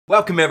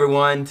Welcome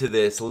everyone to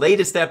this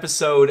latest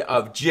episode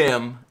of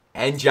Jim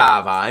and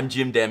Java. I'm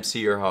Jim Dempsey,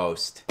 your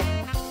host.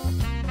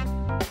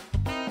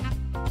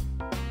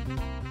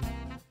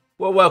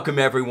 Well, welcome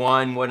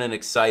everyone. What an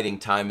exciting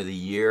time of the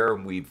year.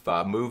 We've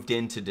moved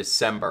into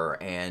December,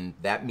 and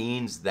that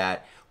means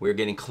that we're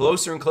getting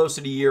closer and closer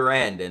to year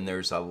end, and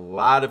there's a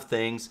lot of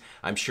things.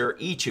 I'm sure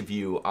each of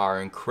you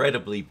are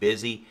incredibly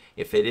busy.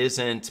 If it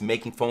isn't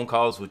making phone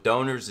calls with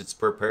donors, it's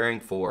preparing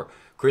for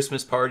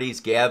Christmas parties,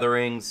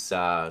 gatherings,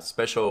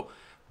 special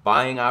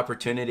buying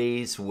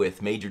opportunities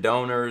with major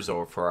donors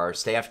or for our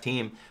staff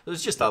team.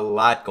 There's just a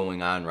lot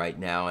going on right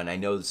now, and I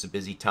know this is a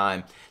busy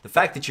time. The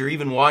fact that you're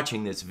even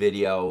watching this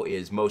video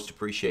is most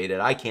appreciated.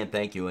 I can't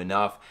thank you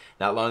enough.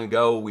 Not long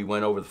ago, we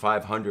went over the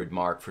 500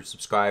 mark for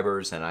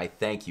subscribers, and I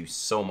thank you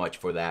so much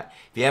for that.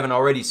 If you haven't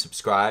already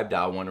subscribed,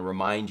 I want to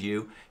remind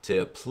you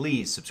to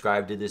please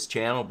subscribe to this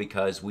channel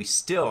because we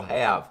still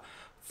have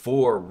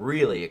 4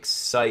 really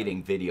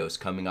exciting videos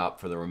coming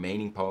up for the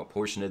remaining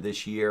portion of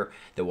this year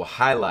that will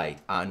highlight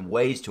on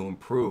ways to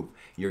improve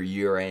your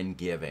year-end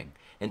giving.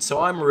 And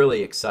so I'm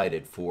really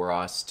excited for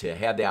us to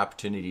have the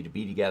opportunity to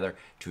be together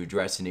to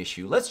address an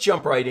issue. Let's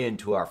jump right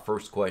into our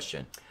first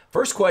question.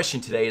 First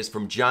question today is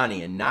from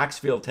Johnny in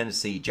Knoxville,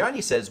 Tennessee.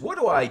 Johnny says, what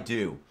do I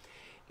do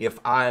if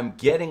I'm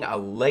getting a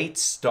late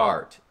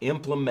start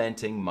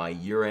implementing my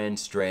year-end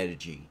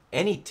strategy?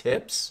 Any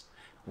tips?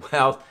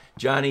 Well,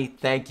 Johnny,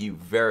 thank you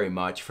very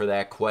much for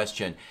that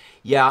question.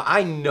 Yeah,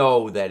 I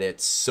know that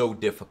it's so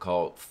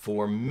difficult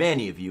for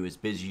many of you, as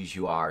busy as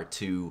you are,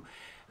 to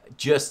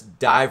just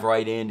dive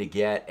right in to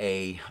get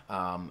a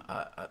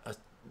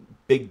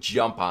big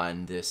jump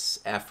on this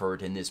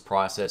effort and this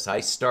process. I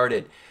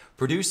started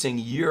producing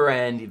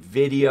year-end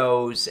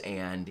videos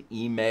and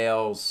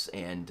emails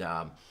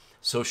and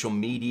social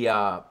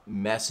media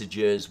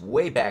messages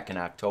way back in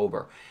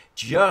October,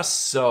 just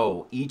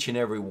so each and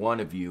every one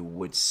of you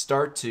would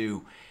start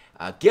to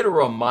get a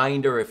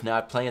reminder, if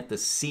not plant the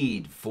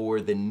seed for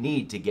the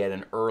need to get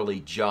an early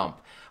jump.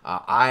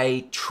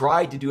 I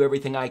tried to do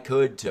everything I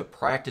could to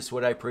practice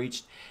what I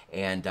preached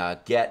and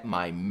get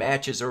my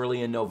matches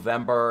early in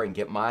November and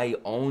get my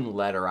own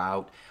letter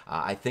out.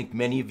 I think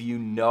many of you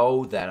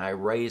know that I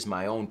raise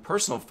my own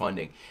personal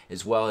funding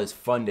as well as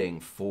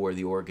funding for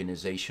the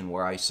organization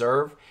where I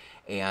serve.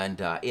 And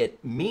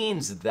it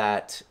means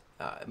that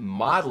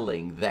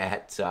modeling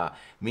that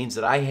means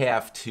that I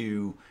have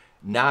to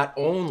not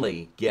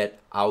only get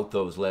out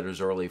those letters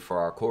early for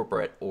our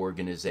corporate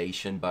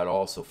organization, but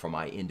also for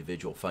my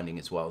individual funding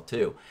as well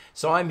too.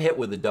 So I'm hit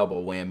with a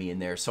double whammy in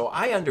there. So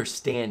I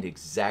understand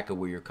exactly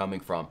where you're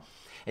coming from.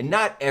 And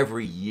not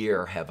every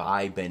year have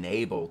I been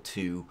able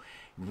to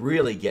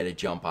really get a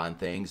jump on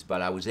things,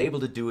 but I was able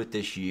to do it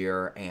this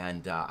year,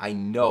 and I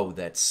know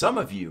that some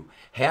of you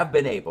have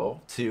been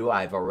able to.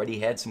 I've already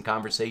had some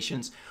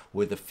conversations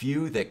with a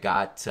few that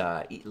got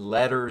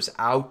letters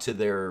out to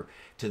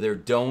their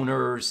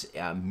donors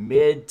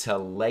mid to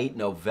late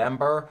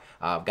November.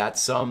 I've got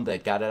some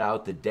that got it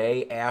out the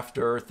day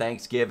after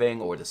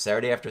Thanksgiving or the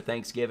Saturday after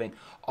Thanksgiving.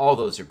 All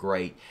those are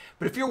great.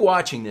 But if you're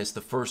watching this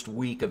the first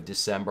week of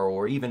December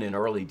or even in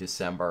early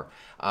December,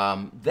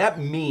 that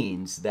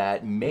means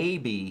that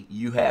maybe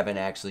you haven't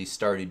actually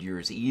started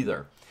yours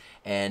either.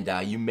 And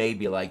you may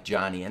be like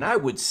Johnny. And I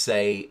would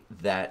say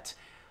that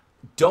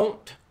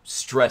don't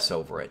stress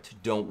over it.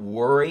 Don't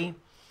worry.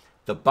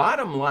 The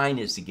bottom line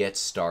is to get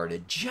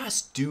started.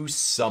 Just do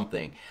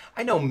something.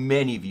 I know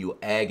many of you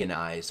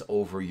agonize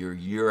over your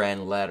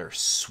year-end letter,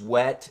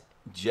 sweat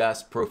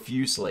just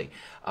profusely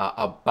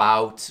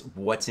about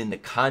what's in the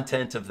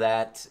content of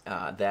that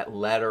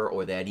letter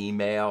or that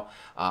email.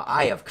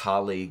 I have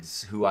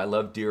colleagues who I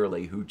love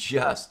dearly who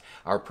just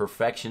are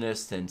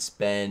perfectionists and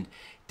spend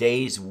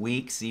days,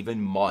 weeks,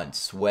 even months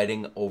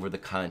sweating over the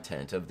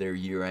content of their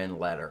year-end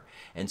letter.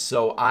 And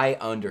so I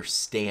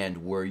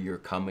understand where you're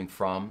coming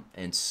from.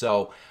 And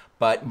so,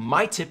 but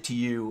my tip to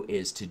you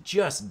is to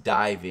just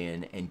dive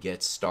in and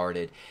get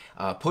started.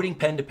 Putting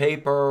pen to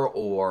paper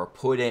or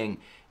putting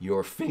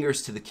your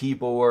fingers to the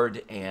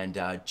keyboard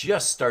and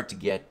just start to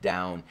get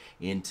down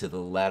into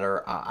the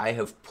letter. I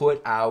have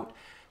put out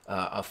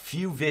a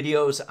few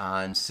videos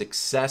on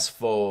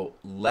successful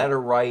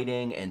letter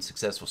writing and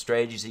successful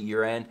strategies at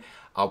year end.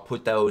 I'll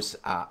put those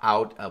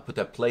out. I'll put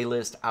that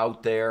playlist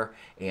out there,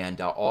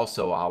 and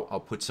also I'll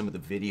put some of the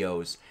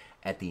videos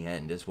at the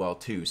end as well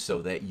too,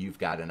 so that you've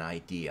got an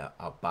idea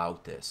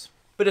about this.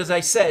 But as I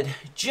said,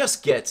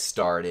 just get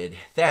started.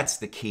 That's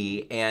the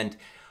key. And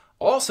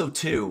also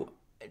too,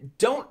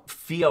 don't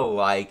feel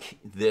like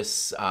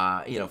this,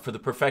 for the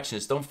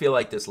perfectionist, don't feel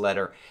like this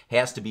letter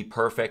has to be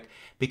perfect,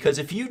 because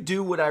if you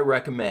do what I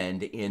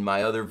recommend in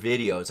my other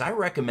videos, I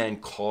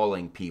recommend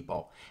calling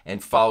people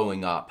and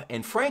following up.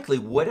 And frankly,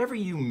 whatever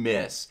you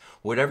miss,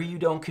 whatever you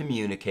don't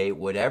communicate,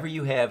 whatever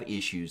you have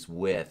issues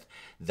with,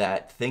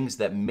 that things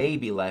that may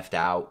be left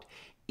out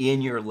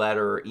in your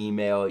letter or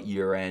email at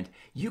year end,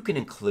 you can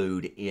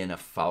include in a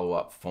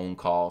follow-up phone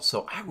call.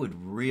 So I would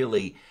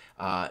really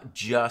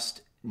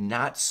just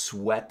not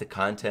sweat the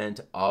content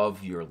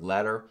of your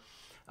letter.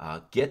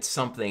 Get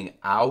something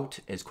out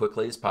as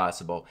quickly as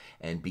possible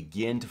and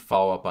begin to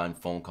follow up on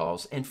phone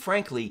calls. And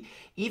frankly,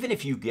 even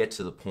if you get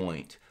to the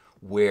point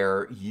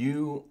where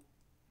you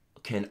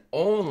can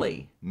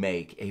only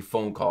make a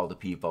phone call to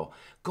people,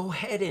 go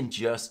ahead and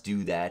just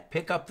do that.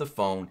 Pick up the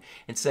phone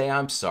and say,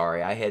 I'm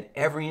sorry, I had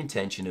every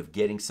intention of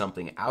getting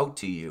something out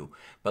to you,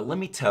 but let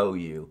me tell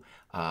you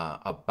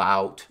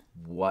about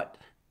what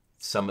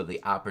some of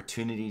the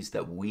opportunities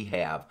that we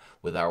have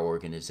with our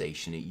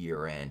organization at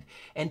year end.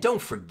 And don't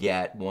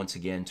forget, once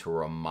again, to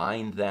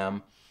remind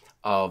them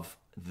of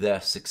the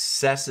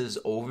successes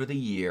over the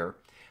year.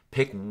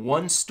 Pick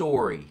one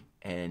story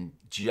and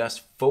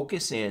just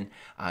focus in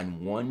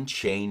on one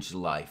changed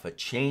life. A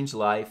changed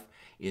life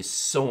is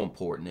so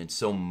important and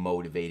so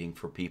motivating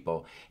for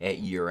people at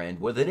year end,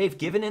 whether they've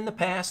given in the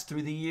past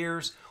through the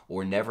years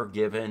or never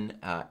given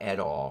at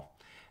all.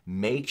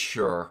 Make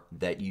sure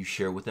that you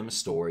share with them a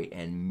story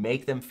and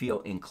make them feel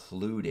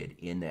included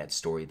in that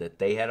story, that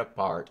they had a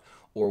part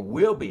or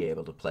will be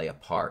able to play a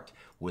part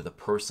with a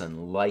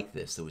person like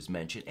this that was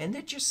mentioned, and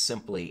then just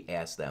simply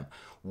ask them,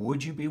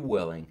 would you be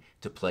willing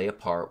to play a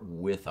part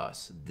with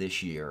us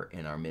this year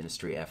in our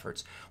ministry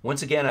efforts?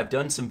 Once again, I've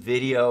done some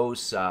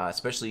videos,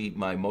 especially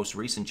my most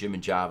recent Jim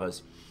and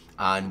Javas,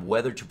 on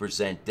whether to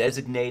present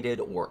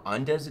designated or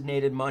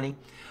undesignated money.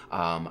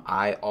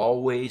 I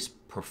always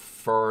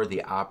prefer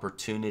the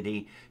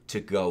opportunity to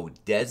go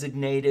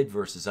designated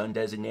versus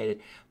undesignated.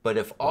 But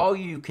if all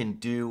you can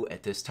do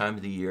at this time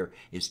of the year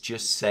is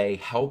just say,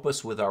 help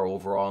us with our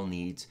overall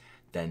needs,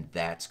 then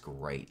that's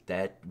great.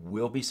 That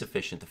will be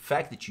sufficient. The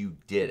fact that you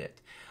did it,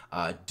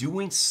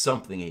 doing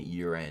something at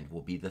year end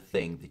will be the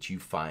thing that you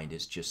find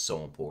is just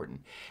so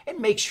important. And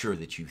make sure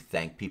that you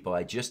thank people.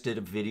 I just did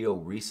a video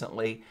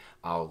recently.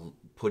 I'll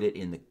put it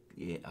in the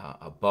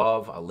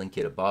above. I'll link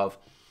it above.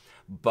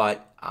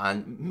 But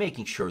on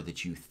making sure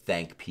that you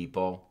thank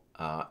people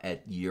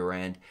at year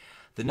end.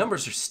 The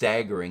numbers are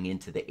staggering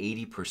into the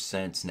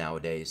 80%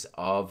 nowadays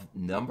of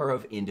number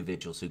of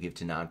individuals who give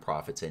to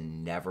nonprofits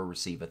and never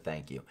receive a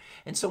thank you.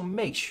 And so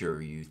make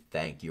sure you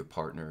thank your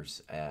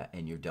partners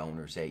and your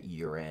donors at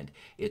year end.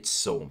 It's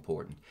so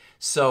important.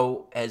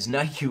 So as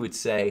Nike would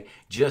say,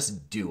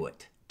 just do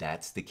it.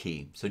 That's the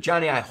key. So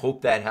Johnny, I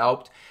hope that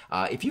helped.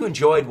 If you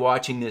enjoyed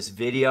watching this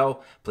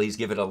video, please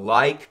give it a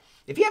like.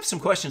 If you have some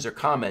questions or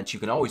comments, you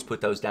can always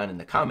put those down in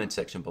the comment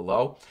section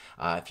below.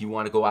 If you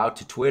want to go out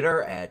to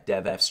Twitter at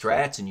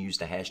DevFStrats and use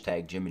the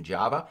hashtag Jim and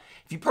Java.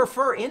 If you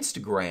prefer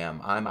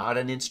Instagram, I'm out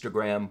on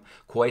Instagram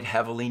quite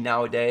heavily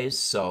nowadays,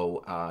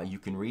 so you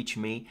can reach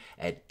me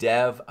at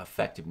Dev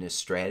Effectiveness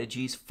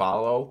Strategies.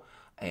 Follow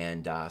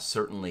and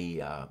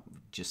certainly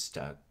just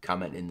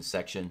comment in the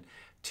section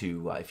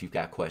to if you've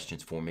got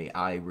questions for me.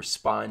 I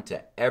respond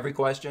to every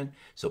question,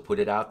 so put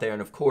it out there.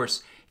 And of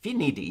course, if you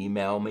need to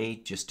email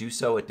me, just do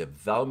so at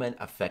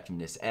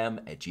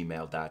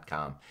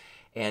developmenteffectivenessm@gmail.com.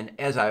 And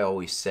as I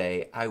always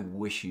say, I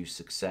wish you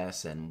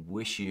success and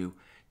wish you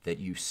that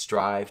you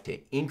strive to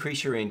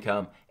increase your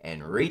income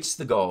and reach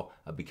the goal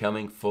of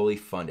becoming fully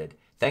funded.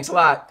 Thanks a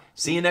lot.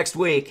 See you next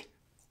week.